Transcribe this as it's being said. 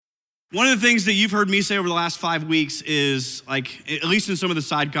One of the things that you've heard me say over the last 5 weeks is, like, at least in some of the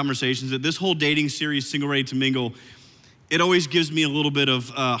side conversations, that this whole dating series, Single Ready to Mingle, it always gives me a little bit of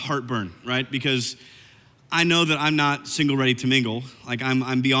heartburn, right? Because I know that I'm not single ready to mingle. Like,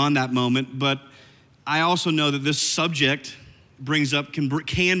 I'm beyond that moment, but I also know that this subject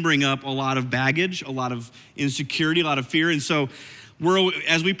can bring up a lot of baggage, a lot of insecurity, a lot of fear. And so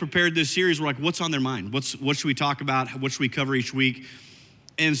as we prepared this series, we're like, what's on their mind? What should we talk about? What should we cover each week?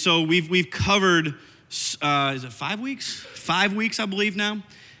 And so we've covered, is it 5 weeks? 5 weeks, I believe now.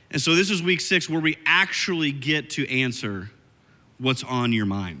 And so this is week 6 where we actually get to answer what's on your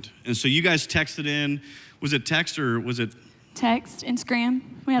mind. And so you guys texted in. Was it text or was it? Text, Instagram.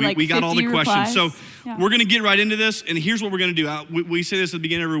 We got all the replies. questions. So We're going to get right into this. And here's what we're going to do. We say this at the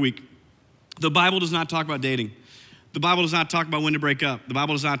beginning of every week. The Bible does not talk about dating. The Bible does not talk about when to break up. The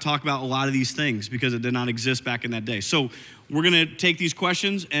Bible does not talk about a lot of these things because it did not exist back in that day. So we're going to take these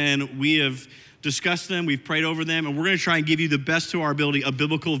questions and we have discussed them, we've prayed over them, and we're going to try and give you the best to our ability, a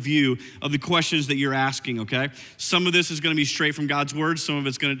biblical view of the questions that you're asking, okay? Some of this is going to be straight from God's word. Some of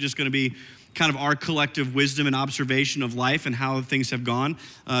it's just going to be kind of our collective wisdom and observation of life and how things have gone,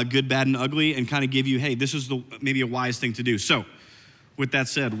 good, bad, and ugly, and kind of give you, hey, this is maybe a wise thing to do. So with that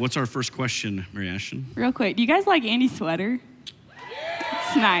said, what's our first question, Mary Ashton? Real quick, do you guys like Andy's sweater?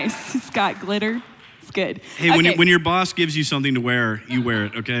 It's nice. It's got glitter. It's good. Hey, okay. when your boss gives you something to wear, you wear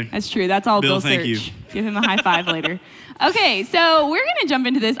it, okay? That's true. That's all Bill thank Search. you. Give him a high five later. Okay, so we're going to jump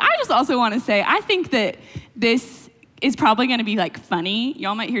into this. I just also want to say, I think that this is probably going to be like funny.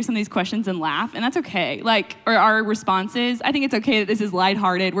 Y'all might hear some of these questions and laugh, and that's okay. Or our responses. I think it's okay that this is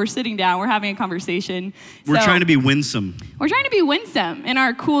lighthearted. We're sitting down. We're having a conversation. We're trying to be winsome. We're trying to be winsome in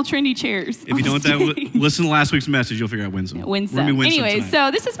our cool, trendy chairs. If you don't know what that, listen to last week's message. You'll figure out winsome. Winsome. Anyways,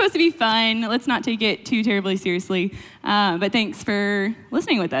 so this is supposed to be fun. Let's not take it too terribly seriously. But thanks for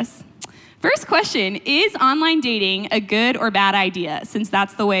listening with us. First question, is online dating a good or bad idea, since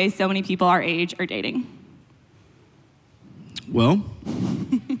that's the way so many people our age are dating? Well,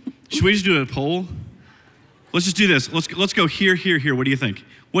 should we just do a poll? Let's just do this. Let's go here, here, here. What do you think?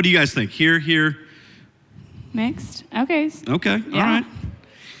 What do you guys think? Here, here. Mixed. Okay. Okay. Yeah. All right.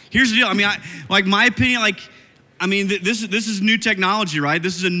 Here's the deal. I mean, my opinion. This is new technology, right?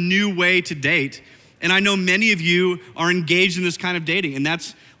 This is a new way to date, and I know many of you are engaged in this kind of dating, and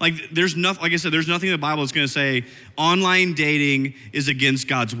that's there's nothing. Like I said, there's nothing in the Bible that's going to say online dating is against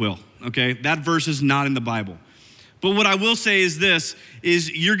God's will. Okay, that verse is not in the Bible. But what I will say is this,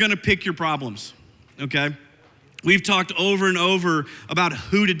 is you're gonna pick your problems, okay? We've talked over and over about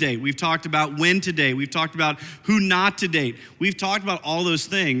who to date. We've talked about when to date. We've talked about who not to date. We've talked about all those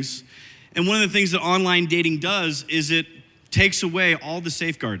things. And one of the things that online dating does is it takes away all the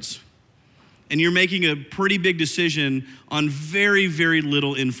safeguards. And you're making a pretty big decision on very, very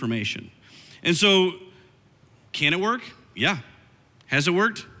little information. And so, can it work? Yeah. Has it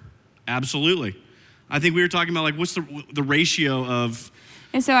worked? Absolutely. I think we were talking about what's the ratio of.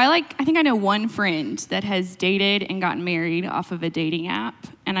 And so I think I know one friend that has dated and gotten married off of a dating app.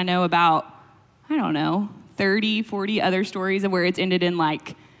 And I know about, 30, 40 other stories of where it's ended in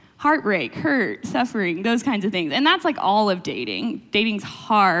heartbreak, hurt, suffering, those kinds of things. And that's all of dating. Dating's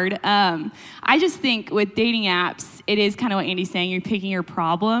hard. I just think with dating apps, it is kind of what Andy's saying, you're picking your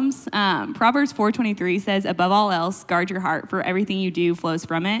problems. Proverbs 4:23 says, above all else, guard your heart, for everything you do flows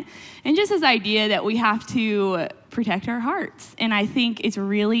from it. And just this idea that we have to protect our hearts. And I think it's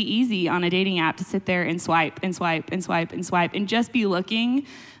really easy on a dating app to sit there and swipe and swipe and swipe and swipe and just be looking,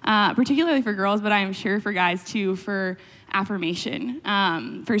 particularly for girls, but I am sure for guys too, for affirmation,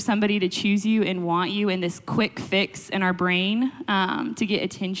 for somebody to choose you and want you in this quick fix in our brain to get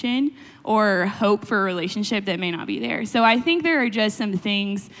attention or hope for a relationship that may not be there. So I think there are just some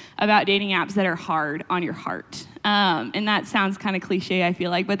things about dating apps that are hard on your heart. And that sounds kind of cliche, I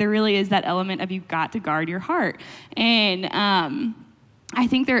feel like, but there really is that element of you've got to guard your heart. And I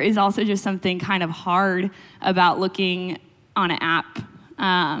think there is also just something kind of hard about looking on an app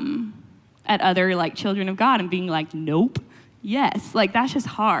at other children of God and being nope, yes, that's just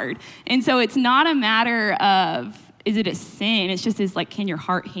hard. And so it's not a matter of, is it a sin? It's just can your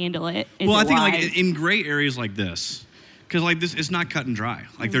heart handle it? I think in gray areas like this, because this, it's not cut and dry.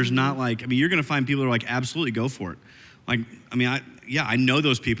 There's not you're gonna find people who are absolutely go for it. I know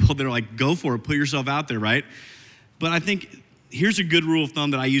those people that are go for it, put yourself out there, right? But I think here's a good rule of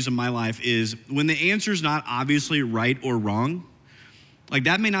thumb that I use in my life is when the answer's not obviously right or wrong,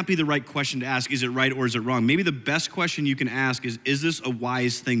 that may not be the right question to ask. Is it right or is it wrong? Maybe the best question you can ask is this a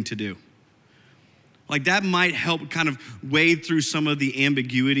wise thing to do? That might help kind of wade through some of the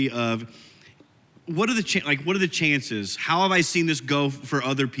ambiguity of, what are the chances? How have I seen this go for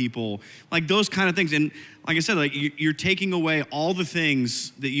other people? Like those kind of things. And like I said, like you're taking away all the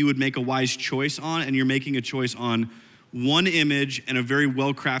things that you would make a wise choice on, and you're making a choice on one image and a very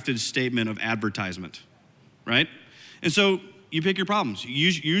well-crafted statement of advertisement, right? And so you pick your problems.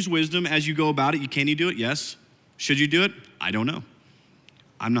 Use wisdom as you go about it. Can you do it? Yes. Should you do it? I don't know.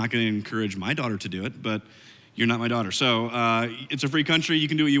 I'm not going to encourage my daughter to do it, but you're not my daughter. So it's a free country. You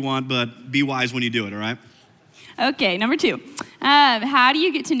can do what you want, but be wise when you do it, all right? Okay, number 2. How do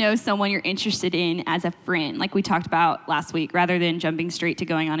you get to know someone you're interested in as a friend, like we talked about last week, rather than jumping straight to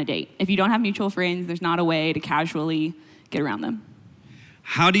going on a date? If you don't have mutual friends, there's not a way to casually get around them.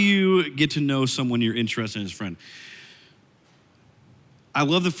 How do you get to know someone you're interested in as a friend? I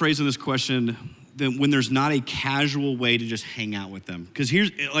love the phrase in this question that when there's not a casual way to just hang out with them. Because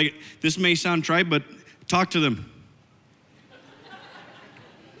this may sound trite, but talk to them.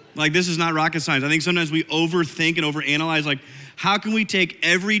 Like, this is not rocket science. I think sometimes we overthink and overanalyze, like, how can we take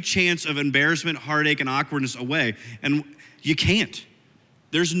every chance of embarrassment, heartache, and awkwardness away? And you can't.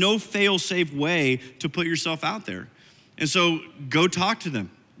 There's no fail-safe way to put yourself out there. And so go talk to them.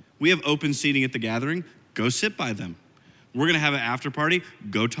 We have open seating at the gathering. Go sit by them. We're going to have an after party.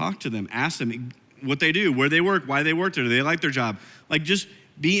 Go talk to them. Ask them what they do, where they work, why they work there. Do they like their job? Like, just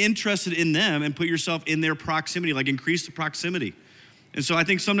be interested in them and put yourself in their proximity, like increase the proximity. And so I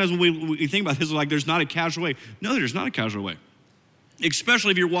think sometimes when we think about this, like there's not a casual way. No, there's not a casual way.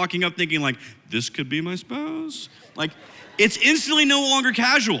 Especially if you're walking up thinking like, this could be my spouse. Like, it's instantly no longer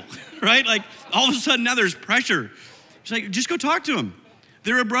casual, right? Like, all of a sudden now there's pressure. It's like, just go talk to them.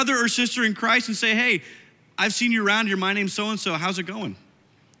 They're a brother or sister in Christ and say, hey, I've seen you around here. My name's so-and-so. How's it going?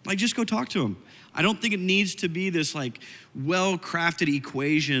 Like, just go talk to them. I don't think it needs to be this like well-crafted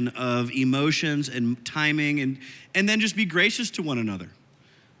equation of emotions and timing and then just be gracious to one another.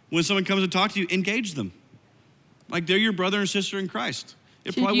 When someone comes to talk to you, engage them. Like they're your brother and sister in Christ.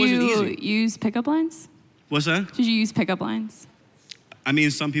 It probably wasn't easy. Did you use pickup lines? What's that? Did you use pickup lines? I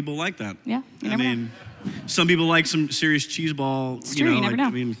mean, some people like that. Yeah, some people like some serious cheese ball. It's true, you never know.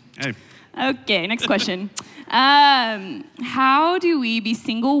 I mean, hey. Okay, next question. How do we be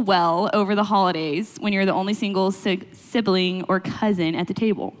single well over the holidays when you're the only single sibling or cousin at the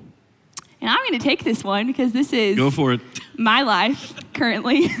table? And I'm going to take this one because this is Go for it. My life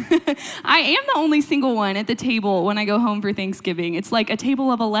currently. I am the only single one at the table when I go home for Thanksgiving. It's like a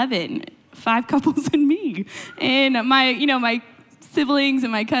table of 11, 5 couples and me. And my siblings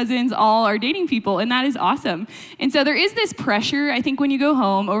and my cousins all are dating people, and that is awesome. And so there is this pressure, I think, when you go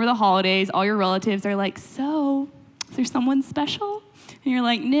home over the holidays, all your relatives are like, so, is there someone special? And you're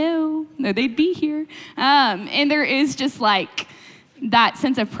like, no, they'd be here. And there is just like that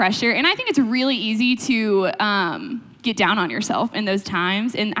sense of pressure. And I think it's really easy to get down on yourself in those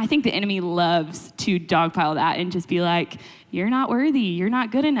times. And I think the enemy loves to dogpile that and just be like, you're not worthy, you're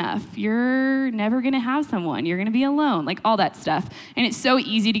not good enough, you're never gonna have someone, you're gonna be alone, like all that stuff. And it's so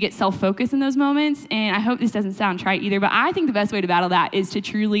easy to get self-focused in those moments, and I hope this doesn't sound trite either, but I think the best way to battle that is to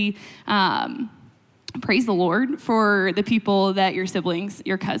truly praise the Lord for the people that your siblings,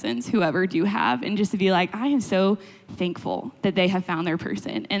 your cousins, whoever do have, and just to be like, I am so thankful that they have found their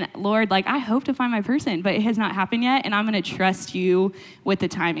person. And Lord, like, I hope to find my person, but it has not happened yet, and I'm gonna trust you with the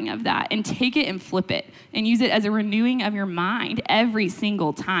timing of that. And take it and flip it, and use it as a renewing of your mind every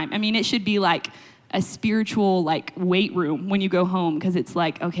single time. I mean, it should be like a spiritual like weight room when you go home, because it's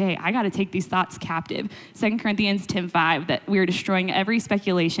like, okay, I got to take these thoughts captive. 2 Corinthians 10:5, that we're destroying every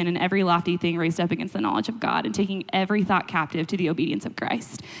speculation and every lofty thing raised up against the knowledge of God, and taking every thought captive to the obedience of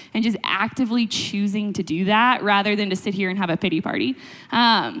Christ, and just actively choosing to do that rather than to sit here and have a pity party,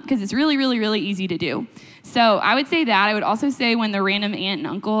 because it's really, really, really easy to do. So I would say that. I would also say when the random aunt and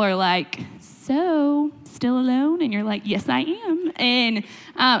uncle are like, so, still alone? And you're like, yes, I am. And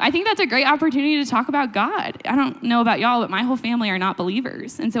I think that's a great opportunity to talk about God. I don't know about y'all, but my whole family are not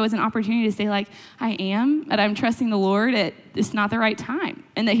believers. And so it's an opportunity to say, like, I am, but I'm trusting the Lord that it's not the right time,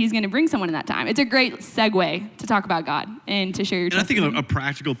 and that he's going to bring someone in that time. It's a great segue to talk about God and to share your testimony. And I think a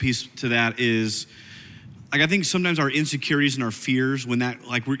practical piece to that is, like, I think sometimes our insecurities and our fears, when that,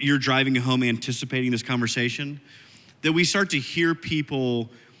 like, you're driving home anticipating this conversation, that we start to hear people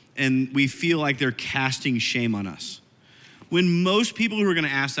and we feel like they're casting shame on us. When most people who are gonna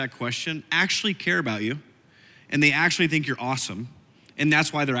ask that question actually care about you, and they actually think you're awesome, and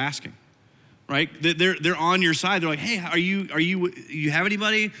that's why they're asking, right? They're on your side. They're like, hey, you have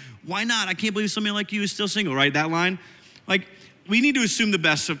anybody? Why not? I can't believe somebody like you is still single, right? That line. Like, we need to assume the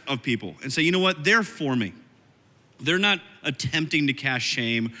best of people and say, you know what? They're for me. They're not attempting to cast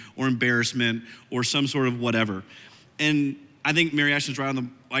shame or embarrassment or some sort of whatever. And I think Mary Ashton's right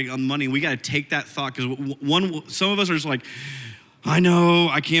on the money. We got to take that thought, because some of us are just like, I know,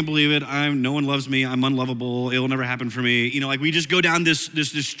 I can't believe it. No one loves me. I'm unlovable. It'll never happen for me. We just go down this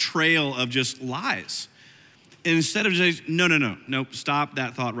trail of just lies. And instead of just, no, stop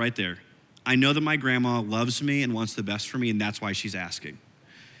that thought right there. I know that my grandma loves me and wants the best for me, and that's why she's asking.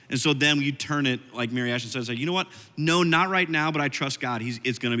 And so then you turn it, like Mary Ashton says, you know what? No, not right now, but I trust God.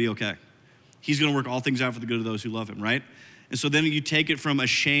 It's going to be okay. He's going to work all things out for the good of those who love him, right? And so then you take it from a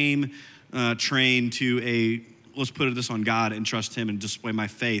shame train to let's put this on God and trust him and display my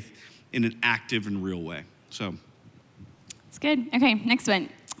faith in an active and real way. So. It's good. Okay, next one.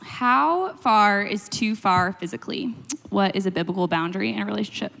 How far is too far physically? What is a biblical boundary in a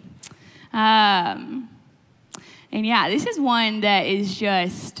relationship? And yeah, this is one that is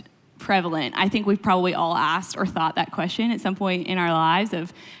just prevalent. I think we've probably all asked or thought that question at some point in our lives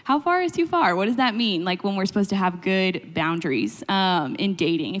of how far is too far? What does that mean? Like when we're supposed to have good boundaries in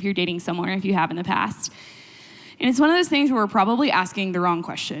dating, if you're dating someone or if you have in the past. And it's one of those things where we're probably asking the wrong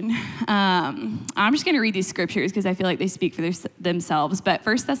question. I'm just going to read these scriptures because I feel like they speak for themselves. But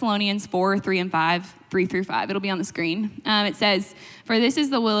 1 Thessalonians 4, 3 through 5, it'll be on the screen. It says, "For this is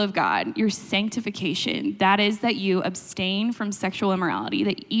the will of God, your sanctification. That is that you abstain from sexual immorality,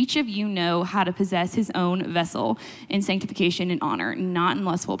 that each of you know how to possess his own vessel in sanctification and honor, not in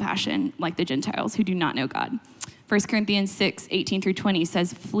lustful passion like the Gentiles who do not know God." 1 Corinthians 6, 18 through 20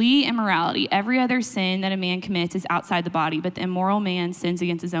 says, "Flee immorality. Every other sin that a man commits is outside the body, but the immoral man sins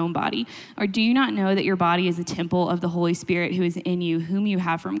against his own body. Or do you not know that your body is a temple of the Holy Spirit who is in you, whom you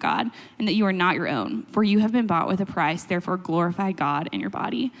have from God, and that you are not your own? For you have been bought with a price, therefore glorify God in your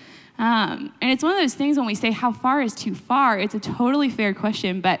body." And it's one of those things when we say how far is too far, it's a totally fair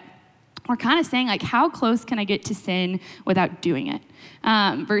question, but we're kind of saying like, how close can I get to sin without doing it?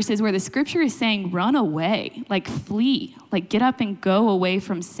 Versus where the scripture is saying, run away, like flee, like get up and go away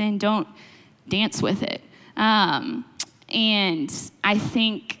from sin. Don't dance with it. And I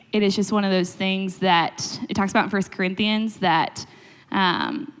think it is just one of those things that it talks about in 1 Corinthians that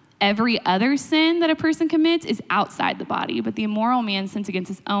every other sin that a person commits is outside the body, but the immoral man sins against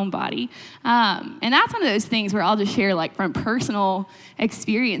his own body. And that's one of those things where I'll just share like from personal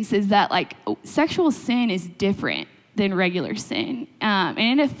experiences that like sexual sin is different than regular sin.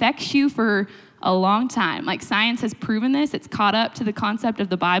 And it affects you for a long time. Like science has proven this. It's caught up to the concept of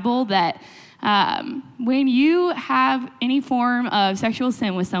the Bible that when you have any form of sexual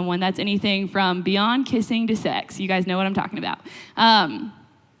sin with someone, that's anything from beyond kissing to sex. You guys know what I'm talking about.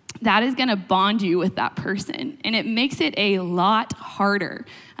 That is going to bond you with that person. And it makes it a lot harder.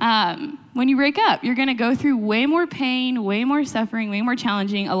 When you break up, you're going to go through way more pain, way more suffering, way more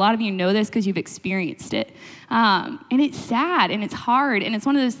challenging. A lot of you know this because you've experienced it. And it's sad and it's hard. And it's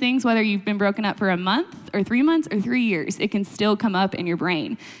one of those things, whether you've been broken up for a month or 3 months or 3 years, it can still come up in your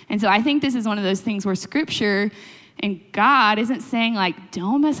brain. And so I think this is one of those things where scripture and God isn't saying like,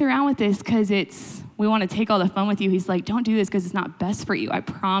 don't mess around with this because we want to take all the fun with you. He's like, don't do this because it's not best for you, I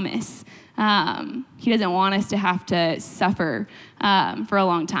promise. He doesn't want us to have to suffer for a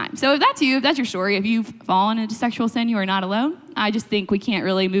long time. So if that's you, if that's your story, if you've fallen into sexual sin, you are not alone. I just think we can't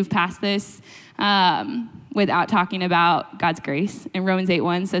really move past this without talking about God's grace. And Romans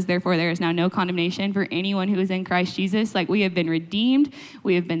 8:1 says, "Therefore there is now no condemnation for anyone who is in Christ Jesus." Like we have been redeemed,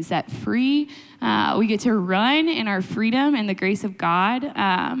 we have been set free. We get to run in our freedom and the grace of God.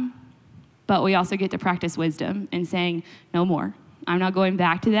 But we also get to practice wisdom and saying, no more. I'm not going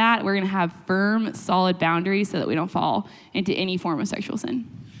back to that. We're going to have firm, solid boundaries so that we don't fall into any form of sexual sin.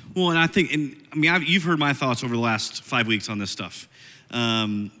 Well, and I think, you've heard my thoughts over the last 5 weeks on this stuff.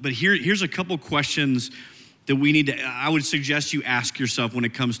 But here's a couple questions that I would suggest you ask yourself when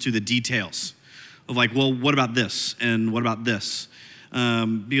it comes to the details of like, well, what about this? And what about this?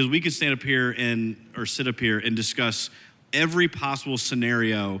 Because we could stand up here or sit up here and discuss every possible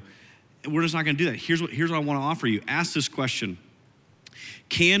scenario. We're just not going to do that. Here's what I want to offer you. Ask this question.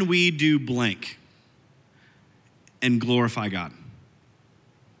 Can we do blank and glorify God?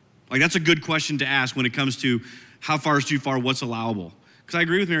 Like that's a good question to ask when it comes to how far is too far, what's allowable. Because I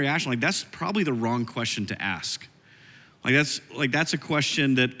agree with Mary Ashton, like that's probably the wrong question to ask. That's a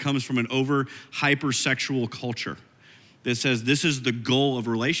question that comes from an over hypersexual culture that says this is the goal of a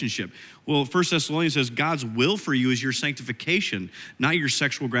relationship. Well, 1 Thessalonians says God's will for you is your sanctification, not your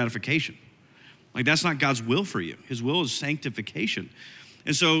sexual gratification. Like that's not God's will for you. His will is sanctification.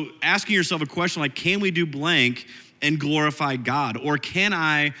 And so asking yourself a question like, can we do blank and glorify God? Or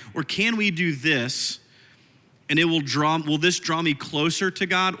can we do this and will this draw me closer to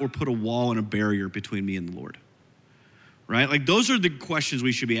God or put a wall and a barrier between me and the Lord? right? Like those are the questions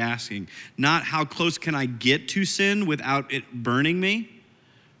we should be asking, not how close can I get to sin without it burning me,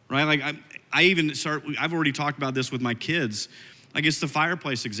 right? Like I've already talked about this with my kids. Like it's the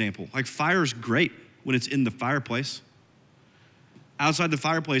fireplace example. Like fire's great when it's in the fireplace. Outside the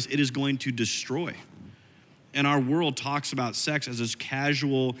fireplace, it is going to destroy. And our world talks about sex as this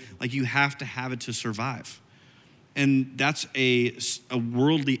casual, like you have to have it to survive. And that's a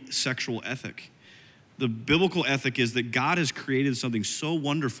worldly sexual ethic. The biblical ethic is that God has created something so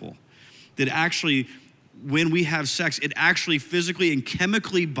wonderful that actually, when we have sex, it actually physically and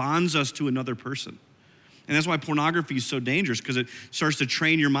chemically bonds us to another person. And that's why pornography is so dangerous, because it starts to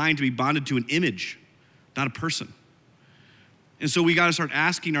train your mind to be bonded to an image, not a person. And so we got to start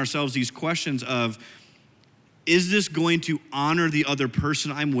asking ourselves these questions of, is this going to honor the other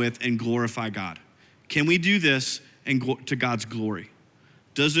person I'm with and glorify God? Can we do this and to God's glory?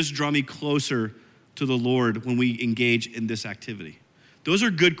 Does this draw me closer to the Lord when we engage in this activity? Those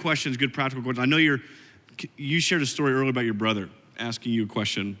are good questions, good practical questions. I know you shared a story earlier about your brother asking you a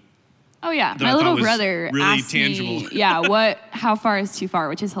question. Oh yeah, my little brother really asked tangible. me, how far is too far,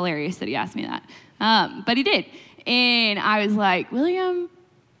 which is hilarious that he asked me that. But he did. And I was like, William,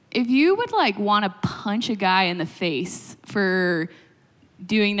 if you would like want to punch a guy in the face for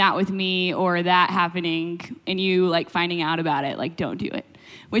doing that with me or that happening and you like finding out about it, like don't do it.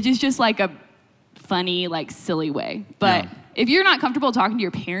 Which is just like a funny, like silly way. But if you're not comfortable talking to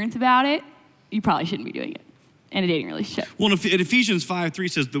your parents about it, you probably shouldn't be doing it in a dating relationship. Well, in Ephesians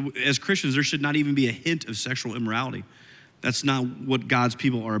 5:3 says, as Christians, there should not even be a hint of sexual immorality. That's not what God's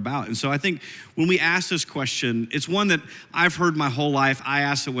people are about. And so I think when we ask this question, it's one that I've heard my whole life. I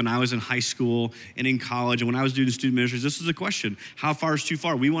asked it when I was in high school and in college and when I was doing student ministries. This is a question. How far is too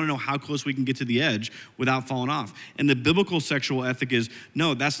far? We want to know how close we can get to the edge without falling off. And the biblical sexual ethic is,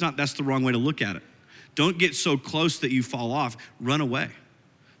 no, that's the wrong way to look at it. Don't get so close that you fall off. Run away.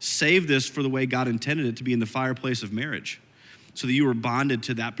 Save this for the way God intended it to be in the fireplace of marriage so that you were bonded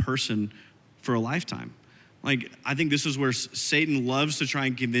to that person for a lifetime. Like, I think this is where Satan loves to try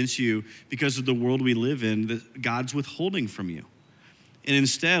and convince you, because of the world we live in, that God's withholding from you. And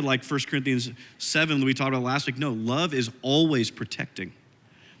instead, like 1 Corinthians 7 that we talked about last week, no, love is always protecting.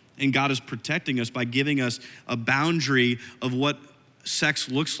 And God is protecting us by giving us a boundary of what sex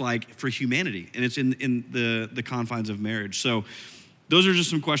looks like for humanity. And it's in the confines of marriage. So those are just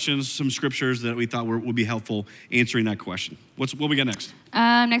some questions, some scriptures that we thought would be helpful answering that question. What we got next?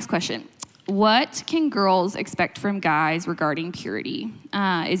 Next question. What can girls expect from guys regarding purity?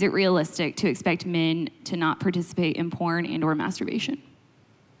 Is it realistic to expect men to not participate in porn and or masturbation?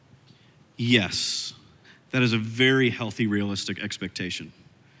 Yes, that is a very healthy, realistic expectation.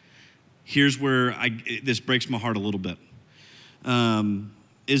 Here's where this breaks my heart a little bit,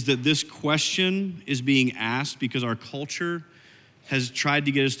 is that this question is being asked because our culture has tried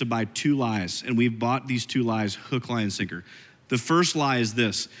to get us to buy two lies, and we've bought these two lies hook, line, and sinker. The first lie is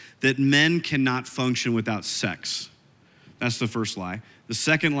this, that men cannot function without sex. That's the first lie. The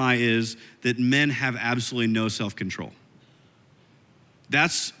second lie is that men have absolutely no self-control.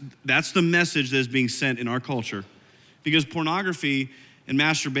 That's the message that is being sent in our culture, because pornography and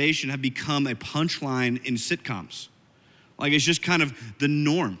masturbation have become a punchline in sitcoms. Like, it's just kind of the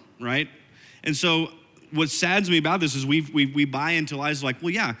norm, right? And so what saddens me about this is we buy into lies like, well,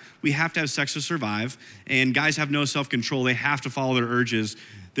 yeah, we have to have sex to survive, and guys have no self-control. They have to follow their urges.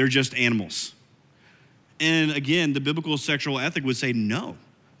 They're just animals. And again, the biblical sexual ethic would say, no,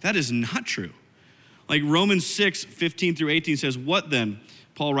 that is not true. Like Romans 6:15-18 says, what then?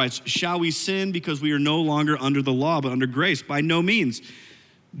 Paul writes, shall we sin because we are no longer under the law, but under grace? By no means.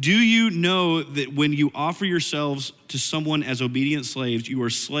 Do you know that when you offer yourselves to someone as obedient slaves, you are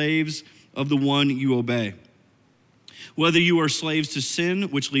slaves of the one you obey? Whether you are slaves to sin,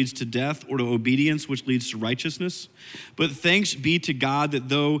 which leads to death, or to obedience, which leads to righteousness. But thanks be to God that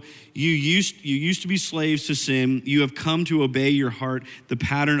though you used to be slaves to sin, you have come to obey your heart, the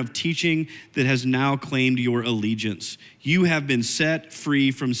pattern of teaching that has now claimed your allegiance. You have been set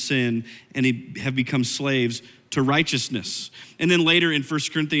free from sin and have become slaves to righteousness. And then later in 1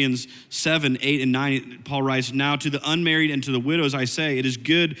 Corinthians 7, 8, and 9, Paul writes, now to the unmarried and to the widows I say, it is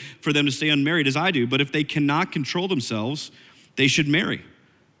good for them to stay unmarried as I do, but if they cannot control themselves, they should marry.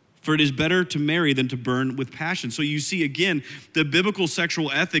 For it is better to marry than to burn with passion. So you see, again, the biblical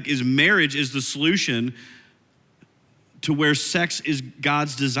sexual ethic is marriage is the solution to where sex is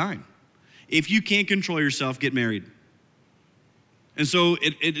God's design. If you can't control yourself, get married. And so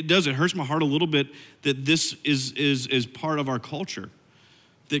it hurts my heart a little bit that this is part of our culture.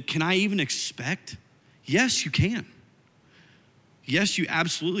 That can I even expect? Yes, you can. Yes, you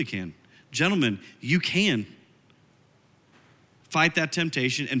absolutely can. Gentlemen, you can. fight that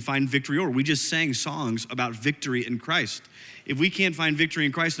temptation and find victory over. We just sang songs about victory in Christ. If we can't find victory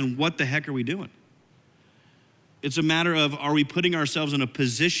in Christ, then what the heck are we doing? It's a matter of, are we putting ourselves in a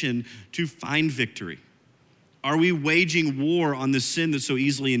position to find victory? Are we waging war on the sin that so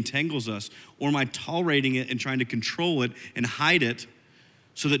easily entangles us? Or am I tolerating it and trying to control it and hide it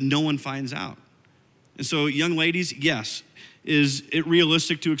so that no one finds out? And so, young ladies, yes. Is it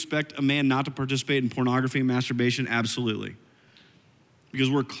realistic to expect a man not to participate in pornography and masturbation? Absolutely. Because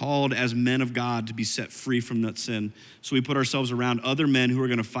we're called as men of God to be set free from that sin. So we put ourselves around other men who are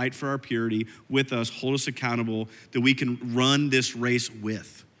going to fight for our purity with us, hold us accountable, that we can run this race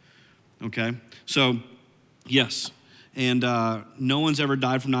with. Okay? So, yes. And no one's ever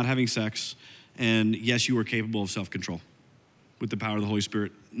died from not having sex. And yes, you are capable of self-control with the power of the Holy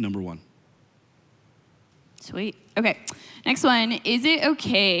Spirit, number one. Sweet. Okay. Next one. Is it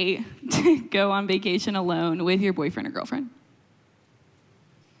okay to go on vacation alone with your boyfriend or girlfriend?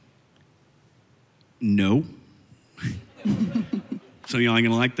 No. Some of y'all ain't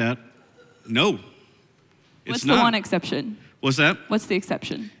gonna like that. No. What's the one exception? What's that? What's the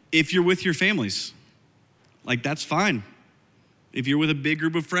exception? If you're with your families, like that's fine. If you're with a big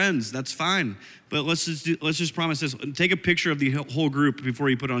group of friends, that's fine. But let's just promise this. Take a picture of the whole group before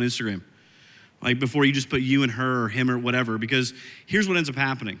you put it on Instagram. Like before you just put you and her or him or whatever, because here's what ends up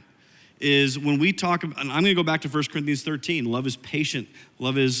happening. Is when we talk, and I'm going to go back to 1 Corinthians 13. Love is patient.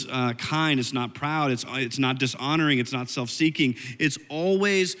 Love is kind. It's not proud. It's not dishonoring. It's not self-seeking. It's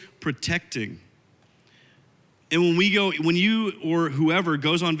always protecting. And when you or whoever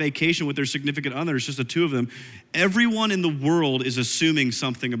goes on vacation with their significant other, it's just the two of them, everyone in the world is assuming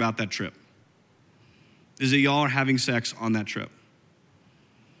something about that trip. Is that y'all are having sex on that trip.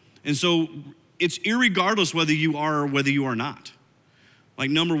 And so it's irregardless whether you are or whether you are not. Like,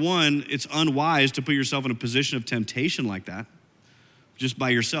 number one, it's unwise to put yourself in a position of temptation like that, just by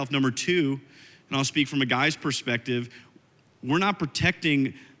yourself. Number two, and I'll speak from a guy's perspective, we're not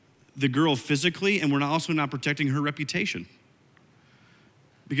protecting the girl physically, and we're also not protecting her reputation.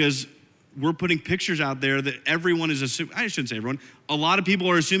 Because we're putting pictures out there that everyone is assuming, I shouldn't say everyone, a lot of people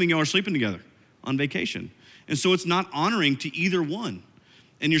are assuming y'all are sleeping together on vacation. And so it's not honoring to either one.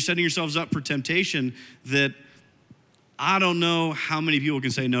 And you're setting yourselves up for temptation that I don't know how many people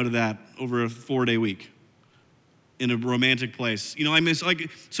can say no to that over a 4-day week in a romantic place. You know, I mean,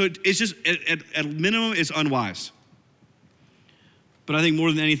 it's just, at minimum, it's unwise. But I think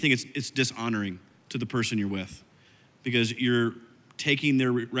more than anything, it's dishonoring to the person you're with, because you're taking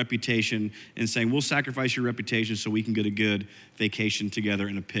their reputation and saying, we'll sacrifice your reputation so we can get a good vacation together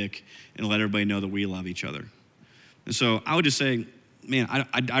in a pic and let everybody know that we love each other. And so I would just say, man,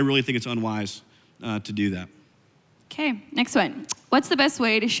 I really think it's unwise to do that. Okay, next one. What's the best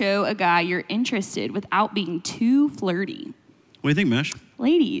way to show a guy you're interested without being too flirty? What do you think, Mesh?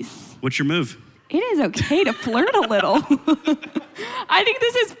 Ladies. What's your move? It is okay to flirt a little. I think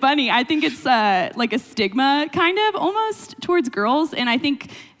this is funny. I think it's like a stigma, kind of, almost, towards girls. And I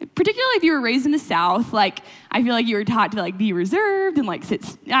think, particularly if you were raised in the South, like, I feel like you were taught to, like, be reserved and, like, sit,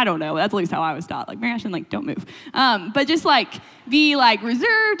 I don't know. That's at least how I was taught. Like, Mary Ashton, like, don't move. But just, like, be, like,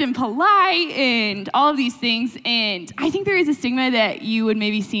 reserved and polite and all of these things. And I think there is a stigma that you would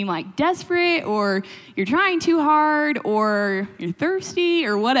maybe seem, like, desperate, or you're trying too hard, or you're thirsty,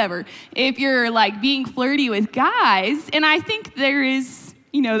 or whatever, if you're, like, being flirty with guys. And I think there is,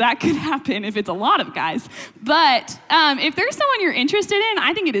 you know, that could happen if it's a lot of guys. But if there's someone you're interested in,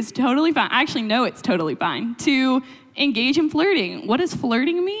 I think it is totally fine. I actually know it's totally fine to engage in flirting. What does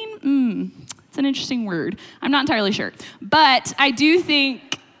flirting mean? It's an interesting word. I'm not entirely sure. But I do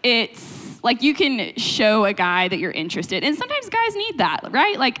think it's, like, you can show a guy that you're interested. And sometimes guys need that,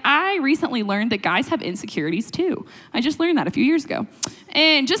 right? Like, I recently learned that guys have insecurities too. I just learned that a few years ago.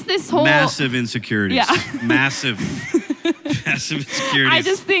 And just this whole... Massive insecurities. Yeah. Massive insecurities. I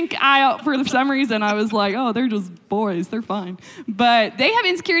just think for some reason, I was like, oh, they're just boys. They're fine. But they have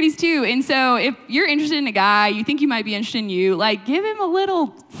insecurities too. And so if you're interested in a guy, you think you might be interested in you, like, give him a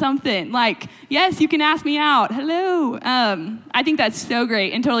little something. Like, yes, you can ask me out. Hello. I think that's so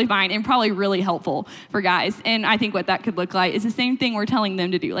great and totally fine and probably really helpful for guys. And I think what that could look like is the same thing we're telling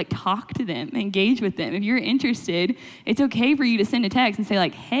them to do. Like, talk to them, engage with them. If you're interested, it's okay for you to send a text and say,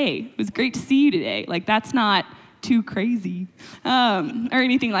 like, hey, it was great to see you today. Like, that's not too crazy or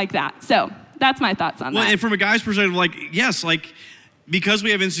anything like that. So that's my thoughts on that. And from a guy's perspective, like, yes, like, because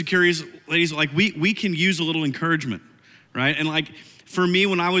we have insecurities, ladies, like, we can use a little encouragement, right? And, like, for me,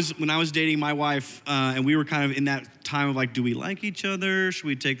 when I was dating my wife, and we were kind of in that time of, like, do we like each other? Should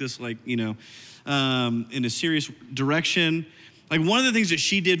we take this, like, you know, in a serious direction? Like, one of the things that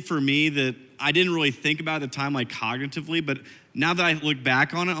she did for me that I didn't really think about at the time, like, cognitively, but Now that I look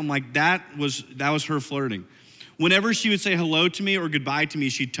back on it, I'm like, that was her flirting. Whenever she would say hello to me or goodbye to me,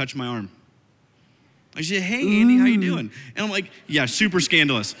 she'd touch my arm. I said, hey, Andy, how you doing? And I'm like, yeah, super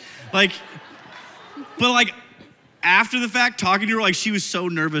scandalous. Like, but like after the fact, talking to her, like she was so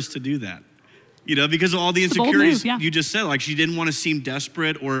nervous to do that, because of all the insecurities you just said. Like she didn't want to seem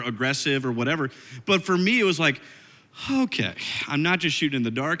desperate or aggressive or whatever. But for me, it was like, okay, I'm not just shooting in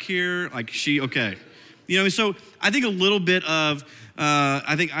the dark here. Like okay. So I think a little bit of,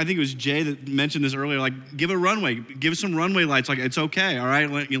 I think it was Jay that mentioned this earlier, like give some runway lights. Like it's okay, all right?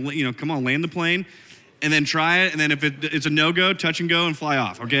 Come on, land the plane and then try it. And then if it's a no-go, touch and go and fly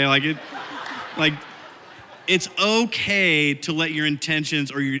off, okay? It's okay to let your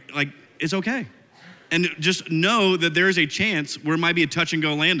intentions it's okay. And just know that there is a chance where it might be a touch and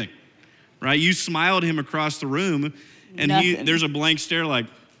go landing, right? You smiled at him across the room and there's a blank stare like,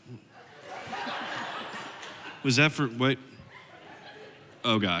 was that for, what?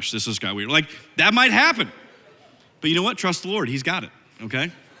 Oh gosh, this has got weird. Like that might happen. But you know what? Trust the Lord, he's got it,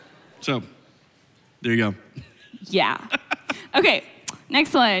 okay? So, there you go. Yeah. Okay,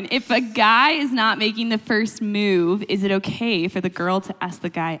 next one. If a guy is not making the first move, is it okay for the girl to ask the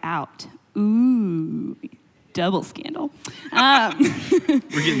guy out? Ooh, double scandal. We're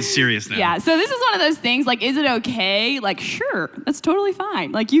getting serious now. Yeah, so this is one of those things, like, is it okay? Like, sure, that's totally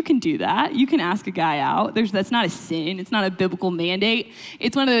fine. Like, you can do that. You can ask a guy out. That's not a sin. It's not a biblical mandate.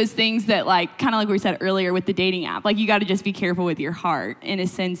 It's one of those things that, like, kind of like we said earlier with the dating app, like, you got to just be careful with your heart in a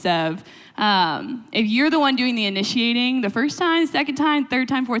sense of, if you're the one doing the initiating the first time, second time, third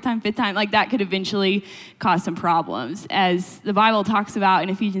time, fourth time, fifth time, like that could eventually cause some problems. As the Bible talks about in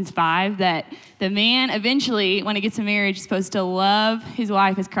Ephesians 5, that the man eventually, when he gets to marriage, is supposed to love his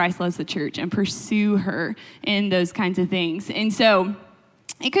wife as Christ loves the church and pursue her in those kinds of things. And so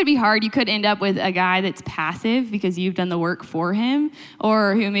it could be hard. You could end up with a guy that's passive because you've done the work for him,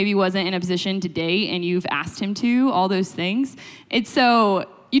 or who maybe wasn't in a position to date and you've asked him to, all those things.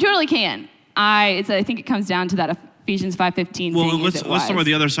 You totally can. I think it comes down to that Ephesians 5:15 thing. Well, let's talk about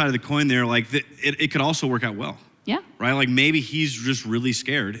the other side of the coin there. Like, it could also work out well. Yeah. Right? Like, maybe he's just really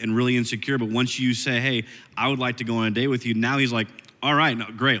scared and really insecure, but once you say, hey, I would like to go on a date with you, now he's like, all right, no,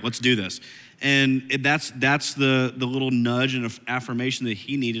 great, let's do this. And that's the little nudge and affirmation that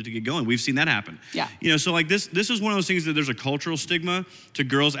he needed to get going. We've seen that happen. Yeah. So like this is one of those things that there's a cultural stigma to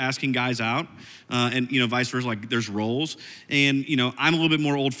girls asking guys out, and vice versa. Like there's roles, and I'm a little bit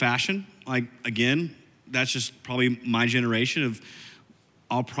more old fashioned. Like again, that's just probably my generation of.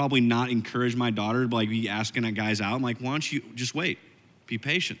 I'll probably not encourage my daughter to be asking at guys out. I'm like, why don't you just wait, be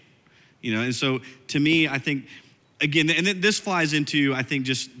patient, And so to me, I think. Again, and this flies into, I think,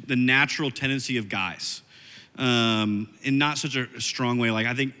 just the natural tendency of guys, in not such a strong way. Like,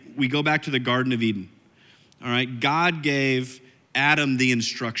 I think we go back to the Garden of Eden, all right? God gave Adam the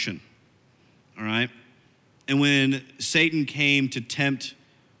instruction, all right? And when Satan came to tempt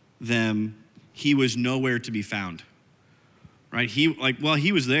them, he was nowhere to be found, right? He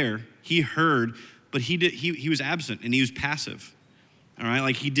was there, he heard, but he was absent and he was passive, all right?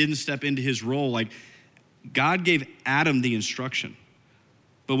 Like, he didn't step into his role, like, God gave Adam the instruction,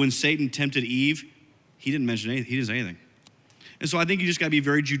 but when Satan tempted Eve, he didn't mention anything. He didn't say anything. And so I think you just got to be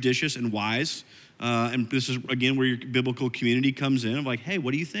very judicious and wise. And this is, again, where your biblical community comes in of like, hey,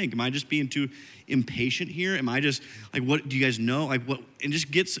 what do you think? Am I just being too impatient here? Am I just, like, what do you guys know? Like, what? And just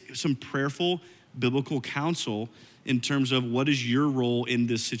get some prayerful biblical counsel in terms of what is your role in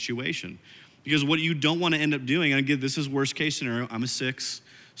this situation. Because what you don't want to end up doing, and again, this is worst case scenario. I'm a 6,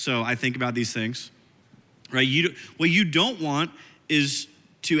 so I think about these things. Right? What you don't want is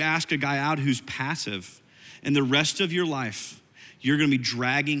to ask a guy out who's passive, and the rest of your life, you're going to be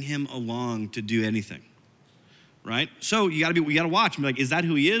dragging him along to do anything, right? So we got to watch and be like, is that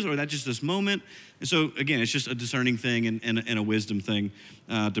who he is, or is that just this moment? And so again, it's just a discerning thing and a wisdom thing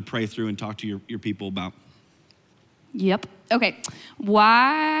to pray through and talk to your people about. Yep. Okay.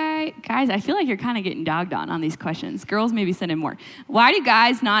 Why, guys, I feel like you're kind of getting dogged on these questions. Girls maybe send in more. Why do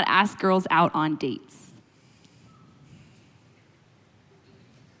guys not ask girls out on dates?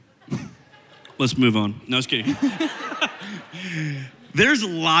 Let's move on. No, I was kidding. There's a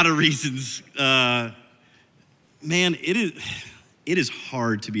lot of reasons. Man, it is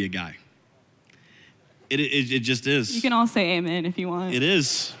hard to be a guy. It just is. You can all say amen if you want. It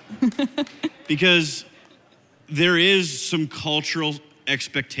is. Because there is some cultural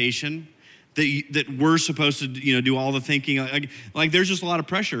expectation that we're supposed to, do all the thinking. Like there's just a lot of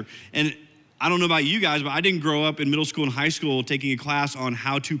pressure. And I don't know about you guys, but I didn't grow up in middle school and high school taking a class on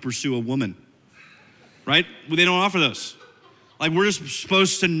how to pursue a woman. Right? They don't offer those. Like, we're just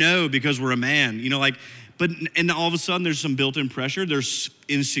supposed to know because we're a man, but And all of a sudden there's some built-in pressure. There's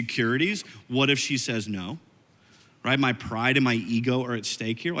insecurities. What if she says no? Right? My pride and my ego are at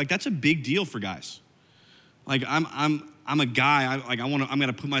stake here. Like, that's a big deal for guys. Like, I'm a guy. I'm going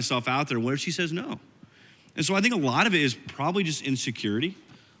to put myself out there. What if she says no? And so I think a lot of it is probably just insecurity.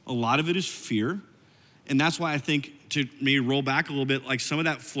 A lot of it is fear. And that's why I think, to maybe roll back a little bit, like some of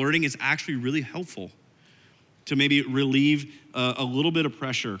that flirting is actually really helpful to maybe relieve a little bit of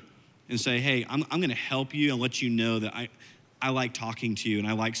pressure and say, hey, I'm going to help you and let you know that I like talking to you and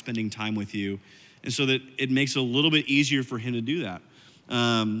I like spending time with you. And so that it makes it a little bit easier for him to do that.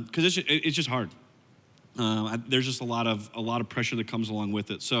 Because it's just hard. There's just a lot of pressure that comes along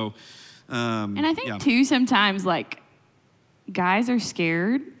with it. So, and I think too, sometimes like guys are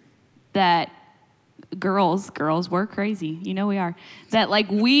scared that girls, we're crazy. You know we are. That like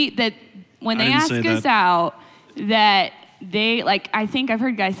that when they ask us out, that they like, I think I've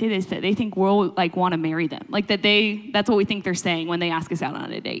heard guys say this, that they think we'll like want to marry them. Like that's what we think they're saying when they ask us out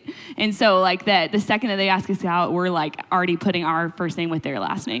on a date. And so like that the second that they ask us out, we're like already putting our first name with their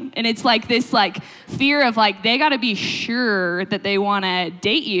last name. And it's like this like fear of like, they got to be sure that they want to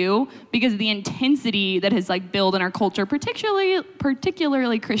date you because of the intensity that has like built in our culture,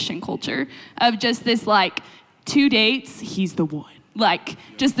 particularly Christian culture, of just this like 2 dates, he's the one. Like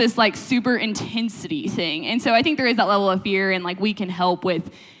just this like super intensity thing. And so I think there is that level of fear, and like we can help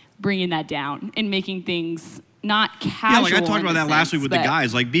with bringing that down and making things not casual. Yeah, like I talked about that last week with the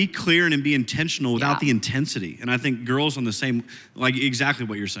guys. Like be clear and be intentional without the intensity. And I think girls on the same, like exactly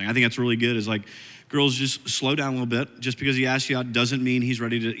what you're saying. I think that's really good, is like girls just slow down a little bit. Just because he asks you out doesn't mean he's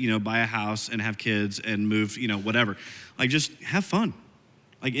ready to, buy a house and have kids and move, whatever. Like just have fun.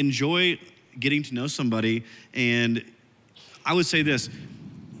 Like enjoy getting to know somebody. And I would say this,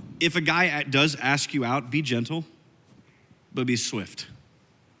 if a guy does ask you out, be gentle, but be swift,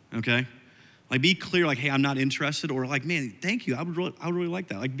 okay? Like be clear, like, hey, I'm not interested, or like, man, thank you, I would really like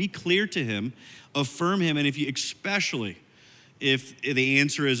that. Like be clear to him, affirm him, and especially if the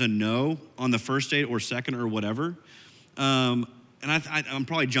answer is a no on the first date or second or whatever, and I'm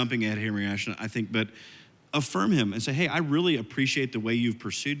probably jumping ahead here, Marianne, I think, but affirm him and say, hey, I really appreciate the way you've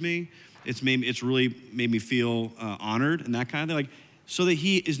pursued me. It's really made me feel honored and that kind of thing, like, so that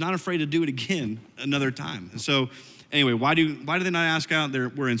he is not afraid to do it again another time. And so, anyway, why do they not ask out?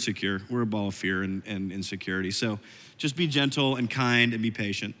 We're insecure. We're a ball of fear and insecurity. So, just be gentle and kind and be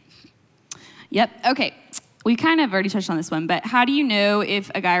patient. Yep. Okay. We kind of already touched on this one, but how do you know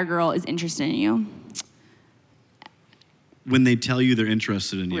if a guy or girl is interested in you? When they tell you they're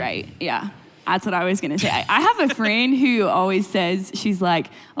interested in you. Right. Yeah. That's what I was going to say. I have a friend who always says, she's like,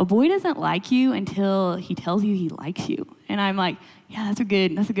 a boy doesn't like you until he tells you he likes you. And I'm like, yeah, that's a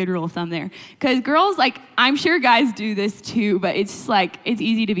good rule of thumb there. Because girls, like, I'm sure guys do this too, but it's like, it's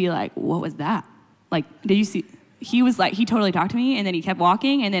easy to be like, what was that? Like, did you see? He was like, he totally talked to me, and then he kept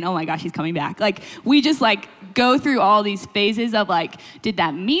walking, and then, oh my gosh, he's coming back. Like, we just like go through all these phases of like, did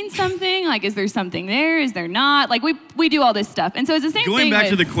that mean something? Like, is there something there? Is there not? Like, we do all this stuff. And so it's the same thing. Going back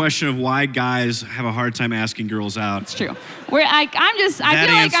to the question of why guys have a hard time asking girls out. It's true. I feel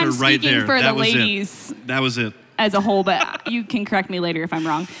like I'm speaking for the ladies. That was it. As a whole, but you can correct me later if I'm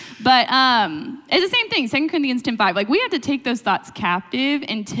wrong. But it's the same thing, 2 Corinthians 10:5. Like, we have to take those thoughts captive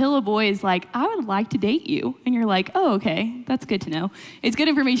until a boy is like, I would like to date you. And you're like, oh, okay, that's good to know. It's good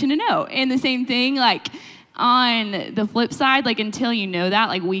information to know. And the same thing, like, on the flip side, like, until you know that,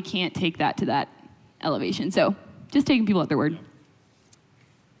 like, we can't take that to that elevation. So just taking people at their word.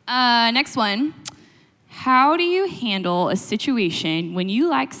 Next one. How do you handle a situation when you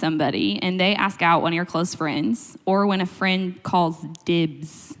like somebody and they ask out one of your close friends, or when a friend calls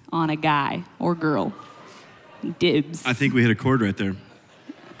dibs on a guy or girl? Dibs. I think we hit a chord right there.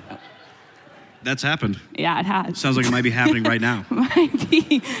 That's happened. Yeah, it has. Sounds like it might be happening right now. Might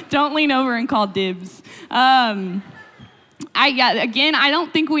be. Don't lean over and call dibs. I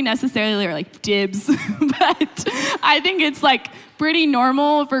don't think we necessarily are like dibs, but I think it's like pretty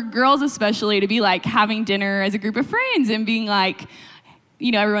normal for girls especially to be like having dinner as a group of friends and being like,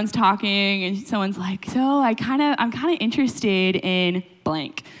 everyone's talking and someone's like, so I'm kind of interested in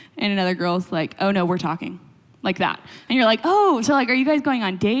blank. And another girl's like, oh no, we're talking. Like that. And you're like, oh, so like, are you guys going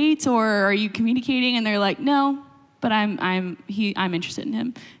on dates or are you communicating? And they're like, no, but I'm interested in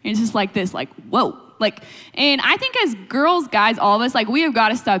him. And it's just like this, like, whoa. Like, and I think as girls, guys, all of us, like, we have got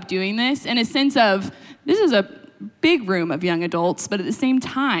to stop doing this in a sense of, this is a big room of young adults, but at the same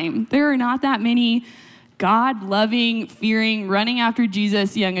time, there are not that many God-loving, fearing, running after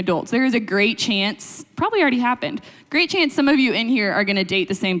Jesus young adults. There is a great chance, probably already happened, great chance some of you in here are going to date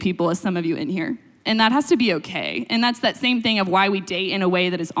the same people as some of you in here. And that has to be okay. And that's that same thing of why we date in a way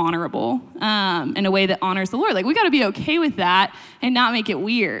that is honorable, in a way that honors the Lord. Like, we got to be okay with that and not make it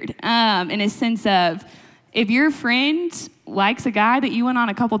weird. In a sense of, if your friend likes a guy that you went on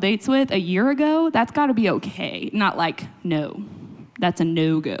a couple dates with a year ago, that's got to be okay. Not like, no, that's a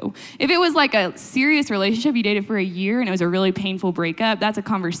no-go. If it was like a serious relationship you dated for a year and it was a really painful breakup, that's a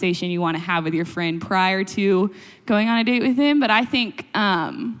conversation you want to have with your friend prior to going on a date with him. But I think,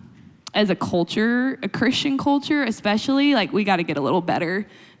 as a culture, a Christian culture especially, like, we got to get a little better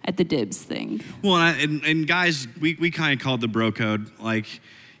at the dibs thing. Well, and guys, we kind of call it the bro code. Like,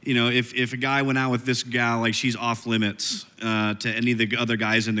 you know, if a guy went out with this gal, like, she's off limits to any of the other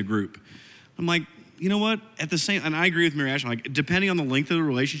guys in the group. I'm like, you know what? At the same, and I agree with Mary Ashley, like, depending on the length of the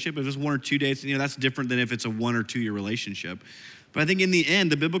relationship, if it's 1 or 2 dates, you know, that's different than if it's a 1 or 2 year relationship. But I think in the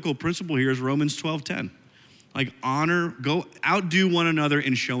end, the biblical principle here is Romans 12:10. Like, honor, go outdo one another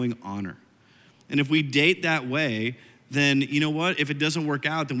in showing honor. And if we date that way, then you know what? If it doesn't work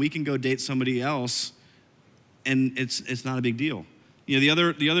out, then we can go date somebody else, and it's not a big deal. You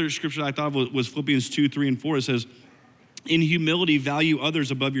know, the other scripture I thought of was Philippians 2:3 and 4. It says, in humility, value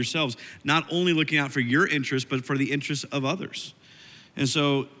others above yourselves, not only looking out for your interests, but for the interests of others. And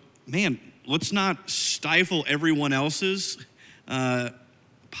so, man, let's not stifle everyone else's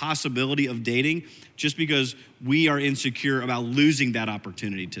possibility of dating just because we are insecure about losing that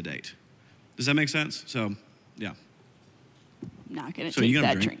opportunity to date. Does that make sense? So, yeah. Not gonna take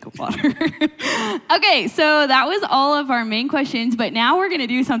that drink of water. Okay, so that was all of our main questions, but now we're gonna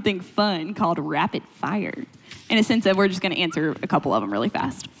do something fun called rapid fire. In a sense that we're just gonna answer a couple of them really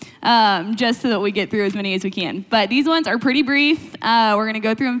fast, just so that we get through as many as we can. But these ones are pretty brief. We're gonna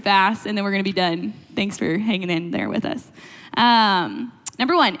go through them fast, and then we're gonna be done. Thanks for hanging in there with us.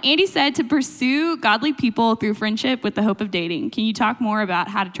 Number 1, Andy said to pursue godly people through friendship with the hope of dating. Can you talk more about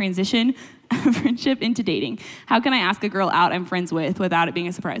how to transition friendship into dating? How can I ask a girl out I'm friends with without it being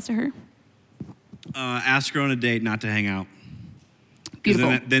a surprise to her? Ask her on a date, not to hang out.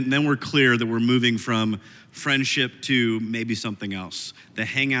 Beautiful. Then we're clear that we're moving from friendship to maybe something else. The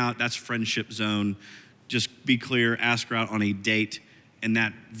hangout, that's friendship zone. Just be clear, ask her out on a date, and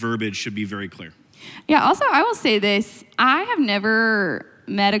that verbiage should be very clear. Yeah, also, I will say this. I have never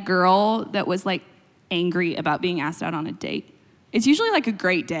met a girl that was, like, angry about being asked out on a date. It's usually, like, a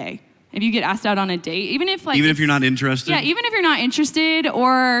great day if you get asked out on a date, even if you're not interested. Yeah, even if you're not interested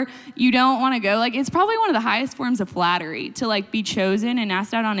or you don't want to go, like, it's probably one of the highest forms of flattery to, like, be chosen and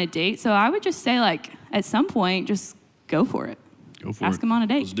asked out on a date. So I would just say, like, at some point, just go for it. Go for it. Ask them on a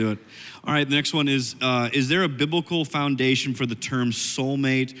date. Let's do it. All right, the next one is there a biblical foundation for the term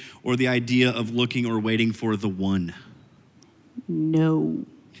soulmate or the idea of looking or waiting for the one? No,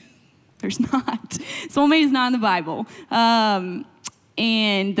 there's not. Soulmate is not in the Bible.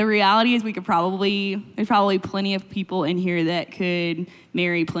 And the reality is there's probably plenty of people in here that could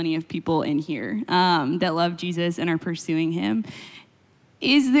marry plenty of people in here that love Jesus and are pursuing him.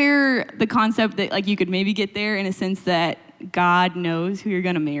 Is there the concept that, like, you could maybe get there in a sense that God knows who you're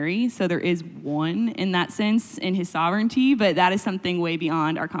going to marry, so there is one in that sense in his sovereignty, but that is something way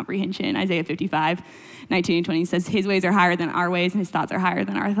beyond our comprehension. Isaiah 55:19 and 20 says, his ways are higher than our ways, and his thoughts are higher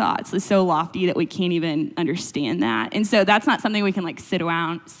than our thoughts. It's so lofty that we can't even understand that. And so that's not something we can, like, sit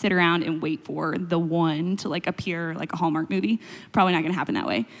around and wait for the one to, like, appear like a Hallmark movie. Probably not going to happen that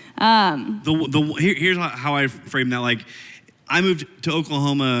way. Here's how I frame that. Like, I moved to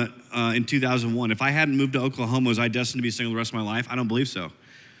Oklahoma in 2001. If I hadn't moved to Oklahoma, was I destined to be single the rest of my life? I don't believe so.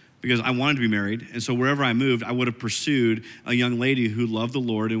 Because I wanted to be married. And so wherever I moved, I would have pursued a young lady who loved the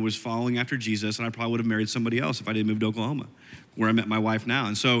Lord and was following after Jesus. And I probably would have married somebody else if I didn't move to Oklahoma, where I met my wife now.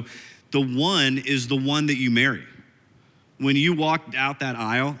 And so the one is the one that you marry. When you walk out that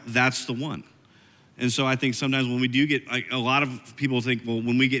aisle, that's the one. And so I think sometimes when we do get, like, a lot of people think, well,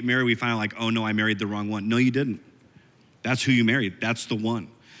 when we get married, we find out, like, oh no, I married the wrong one. No, you didn't. That's who you married. That's the one.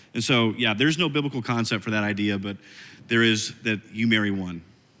 And so, yeah, there's no biblical concept for that idea, but there is that you marry one.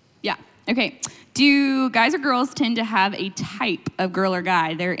 Yeah. Okay. Do guys or girls tend to have a type of girl or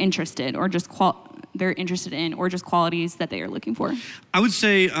guy they're interested in, or just qualities that they are looking for? I would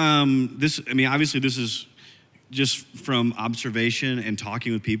say obviously this is just from observation and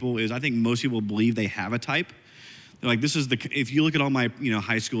talking with people, is I think most people believe they have a type. They're like, if you look at all my,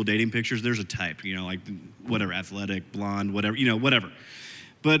 high school dating pictures, there's a type, like whatever, athletic, blonde, whatever, whatever.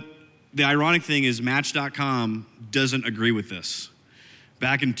 But the ironic thing is Match.com doesn't agree with this.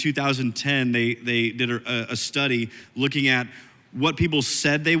 Back in 2010, they did a study looking at what people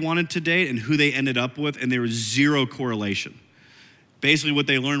said they wanted to date and who they ended up with, and there was zero correlation. Basically, what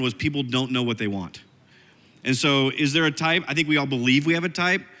they learned was people don't know what they want. And so is there a type? I think we all believe we have a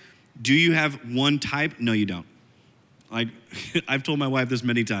type, Do you have one type? No, you don't. Like, I've told my wife this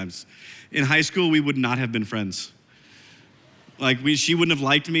many times. In high school, we would not have been friends. Like, she wouldn't have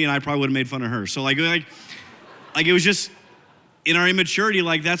liked me, and I probably would have made fun of her. So, like it was just, in our immaturity,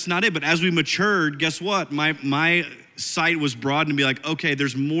 like, that's not it. But as we matured, guess what? My sight was broadened to be like, okay,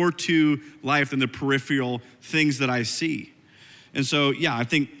 there's more to life than the peripheral things that I see. And so, yeah, I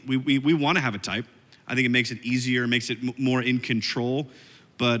think we want to have a type. I think it makes it easier, makes it more in control.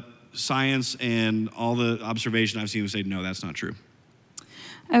 But science and all the observation I've seen would say, no, that's not true.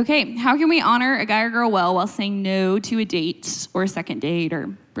 Okay, how can we honor a guy or girl well while saying no to a date or a second date or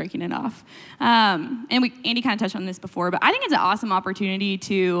breaking it off? And Andy kind of touched on this before, but I think it's an awesome opportunity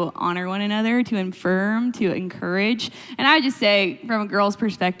to honor one another, to affirm, to encourage. And I would just say, from a girl's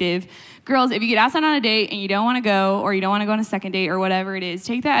perspective, girls, if you get asked out on a date and you don't want to go, or you don't want to go on a second date or whatever it is,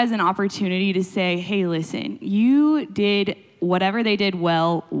 take that as an opportunity to say, hey, listen, you did whatever they did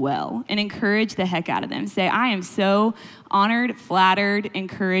well, and encourage the heck out of them. Say, I am so honored, flattered,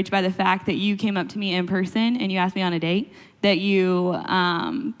 encouraged by the fact that you came up to me in person and you asked me on a date, that you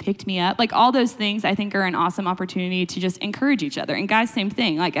picked me up. Like, all those things I think are an awesome opportunity to just encourage each other. And guys, same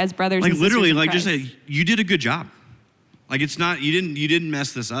thing, like as brothers and sisters in Christ. Just say, you did a good job. Like, it's not, you didn't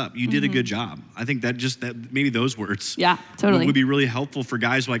mess this up. You did a good job. I think that maybe those words yeah, totally. would be really helpful for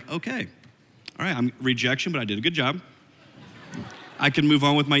guys like, okay, all right, I'm rejection, but I did a good job. I can move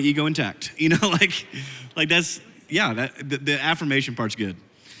on with my ego intact. Like that's, yeah, the affirmation part's good.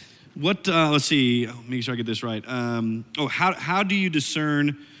 What, let's see, make sure I get this right. How do you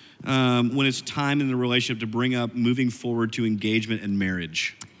discern when it's time in the relationship to bring up moving forward to engagement and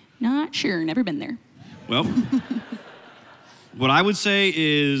marriage? Not sure, never been there. Well, what I would say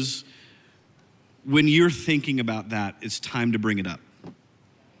is when you're thinking about that, it's time to bring it up.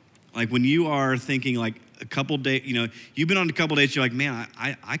 Like, when you are thinking like a couple days, you've been on a couple dates, you're like, man,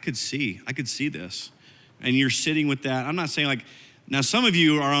 I could see this. And you're sitting with that. I'm not saying like, now some of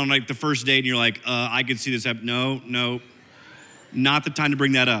you are on like the first date and you're like, I could see this happen. No, not the time to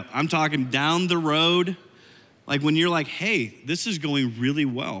bring that up. I'm talking down the road, like when you're like, hey, this is going really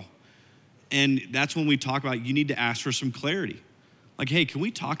well. And that's when we talk about, you need to ask for some clarity. Like, hey, can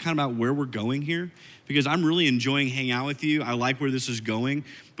we talk kind of about where we're going here? Because I'm really enjoying hanging out with you. I like where this is going.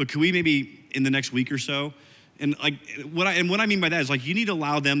 But can we maybe in the next week or so? And like, what I mean by that is like, you need to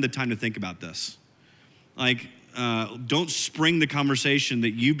allow them the time to think about this. Like, don't spring the conversation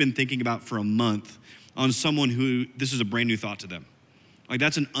that you've been thinking about for a month on someone who this is a brand new thought to them. Like,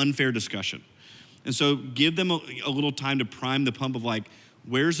 that's an unfair discussion. And so give them a little time to prime the pump of like,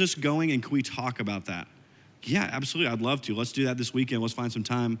 where's this going and can we talk about that? Yeah, absolutely, I'd love to. Let's do that this weekend. Let's find some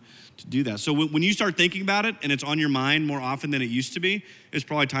time to do that. So when you start thinking about it and it's on your mind more often than it used to be, it's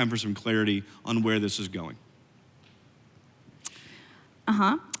probably time for some clarity on where this is going.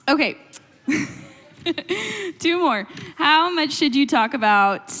 Okay. 2 more. How much should you talk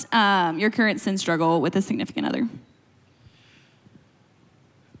about your current sin struggle with a significant other?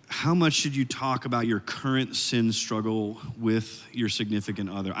 How much should you talk about your current sin struggle with your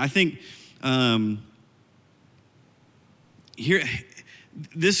significant other? I think when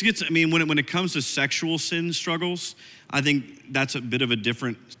it comes to sexual sin struggles, I think that's a bit of a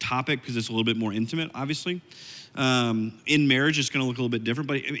different topic because it's a little bit more intimate, obviously. In marriage, it's going to look a little bit different.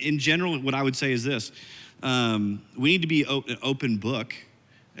 But in general, what I would say is this. We need to be an open book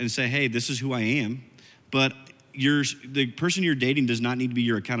and say, hey, this is who I am. But the person you're dating does not need to be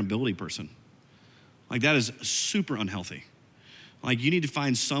your accountability person. Like, that is super unhealthy. Like, you need to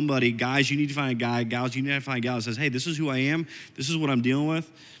find somebody, guys, you need to find a guy, gals, you need to find a gal that says, hey, this is who I am. This is what I'm dealing with.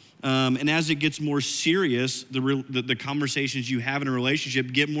 And as it gets more serious, the conversations you have in a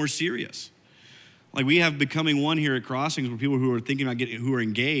relationship get more serious. Like, we have Becoming One here at Crossings where people who are thinking about who are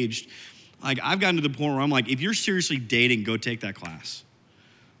engaged, like, I've gotten to the point where I'm like, if you're seriously dating, go take that class.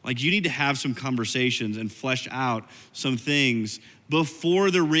 Like, you need to have some conversations and flesh out some things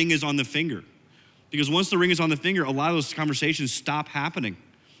before the ring is on the finger. Because once the ring is on the finger, a lot of those conversations stop happening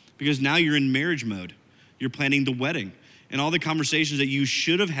because now you're in marriage mode. You're planning the wedding. And all the conversations that you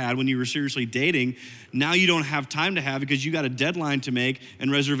should have had when you were seriously dating, now you don't have time to have because you got a deadline to make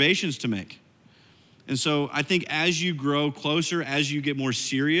and reservations to make. And so I think as you grow closer, as you get more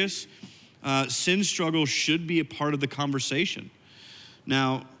serious, sin struggle should be a part of the conversation.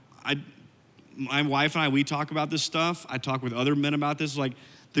 Now, my wife and I, we talk about this stuff. I talk with other men about this. Like,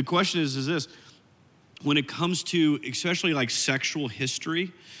 the question is this: when it comes to especially like sexual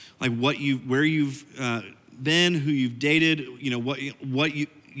history, like where you've been, who you've dated, what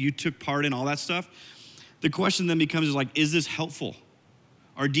you took part in, all that stuff. The question then becomes is this helpful?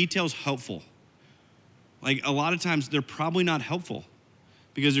 Are details helpful? Like, a lot of times they're probably not helpful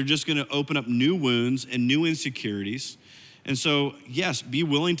because they're just gonna open up new wounds and new insecurities. And so, yes, be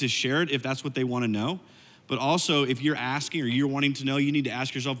willing to share it if that's what they wanna know. But also, if you're asking or you're wanting to know, you need to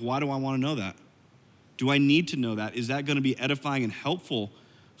ask yourself, why do I wanna know that? Do I need to know that? Is that gonna be edifying and helpful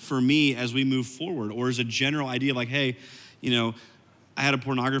for me as we move forward? Or is a general idea like, hey, I had a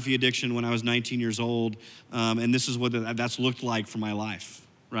pornography addiction when I was 19 years old, and this is what that's looked like for my life,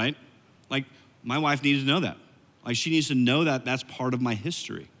 right? Like, my wife needed to know that. Like, she needs to know that that's part of my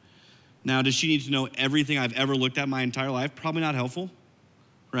history. Now, does she need to know everything I've ever looked at my entire life? Probably not helpful,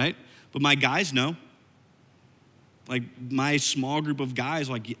 right? But my guys know. Like, my small group of guys,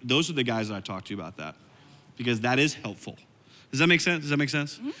 like, those are the guys that I talk to about that, because that is helpful. Does that make sense?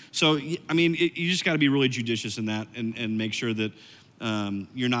 Mm-hmm. So, I mean, you just got to be really judicious in that and make sure that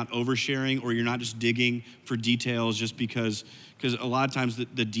you're not oversharing, or you're not just digging for details just because a lot of times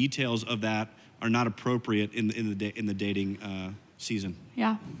the details of that are not appropriate in the dating season.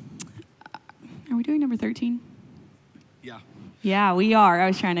 Yeah. Are we doing number 13? Yeah. Yeah, we are. I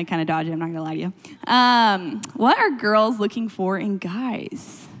was trying to kind of dodge it. I'm not going to lie to you. What are girls looking for in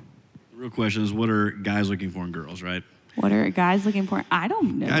guys? The real question is, what are guys looking for in girls, right? What are guys looking for? I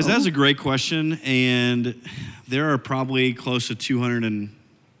don't know. Guys, that's a great question, and there are probably close to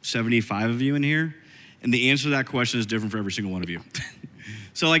 275 of you in here, and the answer to that question is different for every single one of you.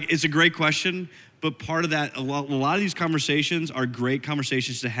 So, like, it's a great question, but part of that, a lot of these conversations are great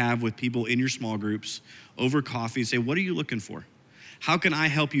conversations to have with people in your small groups over coffee and say, what are you looking for? How can I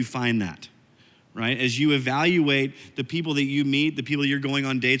help you find that, right? As you evaluate the people that you meet, the people you're going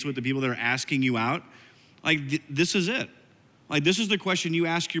on dates with, the people that are asking you out, like, this is it. Like, this is the question you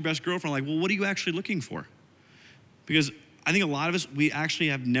ask your best girlfriend, like, well, what are you actually looking for? Because I think a lot of us, we actually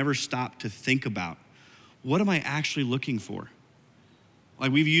have never stopped to think about, what am I actually looking for?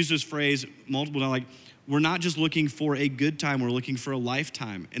 Like, we've used this phrase multiple times, like, we're not just looking for a good time, we're looking for a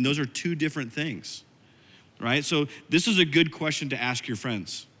lifetime. And those are two different things, right? So this is a good question to ask your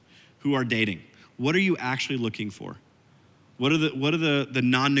friends who are dating. What are you actually looking for? What are the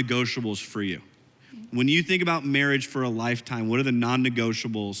non-negotiables for you? When you think about marriage for a lifetime, what are the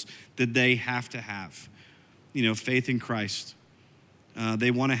non-negotiables that they have to have? Faith in Christ.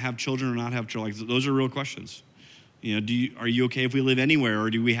 They want to have children or not have children. Like, those are real questions. Are you okay if we live anywhere, or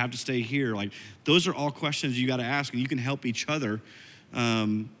do we have to stay here? Like, those are all questions you got to ask, and you can help each other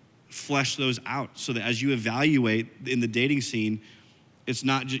flesh those out, so that as you evaluate in the dating scene,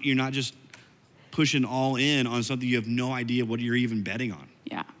 you're not just pushing all in on something you have no idea what you're even betting on.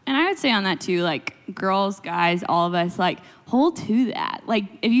 Yeah. And I would say on that too, like, girls, guys, all of us, like, hold to that. Like,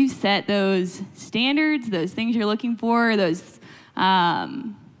 if you set those standards, those things you're looking for, those,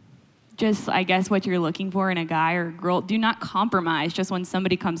 just, I guess, what you're looking for in a guy or a girl, do not compromise just when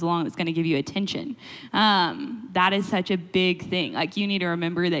somebody comes along that's going to give you attention. That is such a big thing. Like, you need to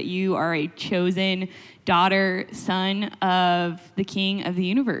remember that you are a chosen daughter, son of the King of the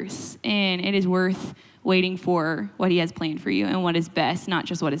universe, and it is worth waiting for what he has planned for you and what is best, not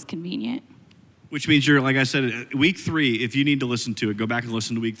just what is convenient. Which means you're, like I said, week 3, if you need to listen to it, go back and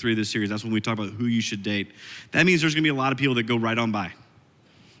listen to week 3 of this series. That's when we talk about who you should date. That means there's gonna be a lot of people that go right on by.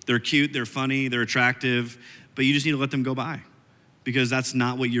 They're cute, they're funny, they're attractive, but you just need to let them go by, because that's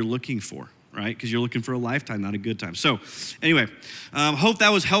not what you're looking for, right? Because you're looking for a lifetime, not a good time. So anyway, hope that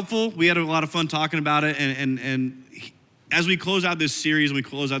was helpful. We had a lot of fun talking about it. And as we close out this series and we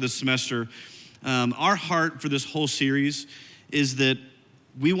close out this semester, our heart for this whole series is that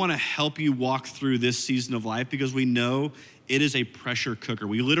we want to help you walk through this season of life, because we know it is a pressure cooker.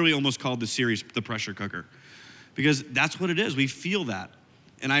 We literally almost called the series the pressure cooker, because that's what it is. We feel that.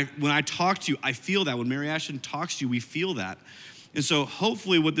 And when I talk to you, I feel that. When Mary Ashton talks to you, we feel that. And so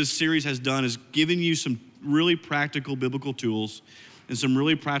hopefully what this series has done is given you some really practical biblical tools and some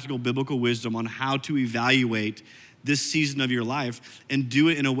really practical biblical wisdom on how to evaluate this season of your life and do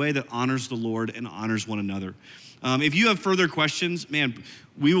it in a way that honors the Lord and honors one another. If you have further questions, man,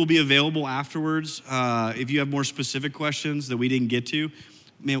 we will be available afterwards. If you have more specific questions that we didn't get to,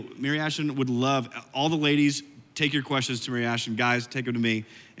 man, Mary Ashton would love, all the ladies, take your questions to Mary Ashton. Guys, take them to me.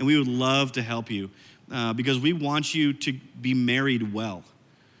 And we would love to help you because we want you to be married well.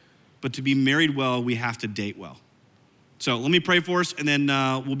 But to be married well, we have to date well. So let me pray for us, and then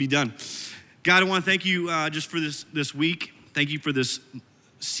we'll be done. God, I want to thank you just for this week. Thank you for this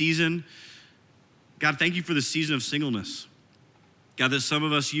season. God, thank you for the season of singleness. God, that some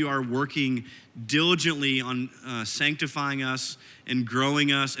of us, you are working diligently on sanctifying us and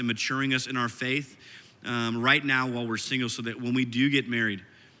growing us and maturing us in our faith right now while we're single, so that when we do get married,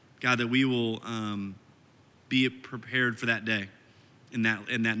 God, that we will be prepared for that day in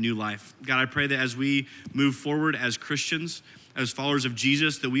that new life. God, I pray that as we move forward as Christians, as followers of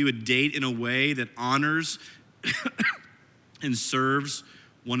Jesus, that we would date in a way that honors and serves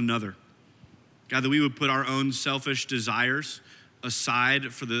one another. God, that we would put our own selfish desires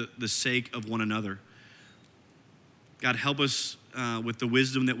aside for the sake of one another. God, help us with the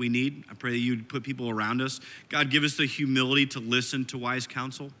wisdom that we need. I pray that you'd put people around us. God, give us the humility to listen to wise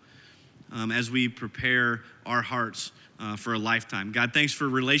counsel as we prepare our hearts for a lifetime. God, thanks for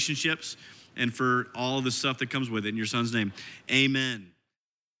relationships and for all the stuff that comes with it. In your son's name, amen.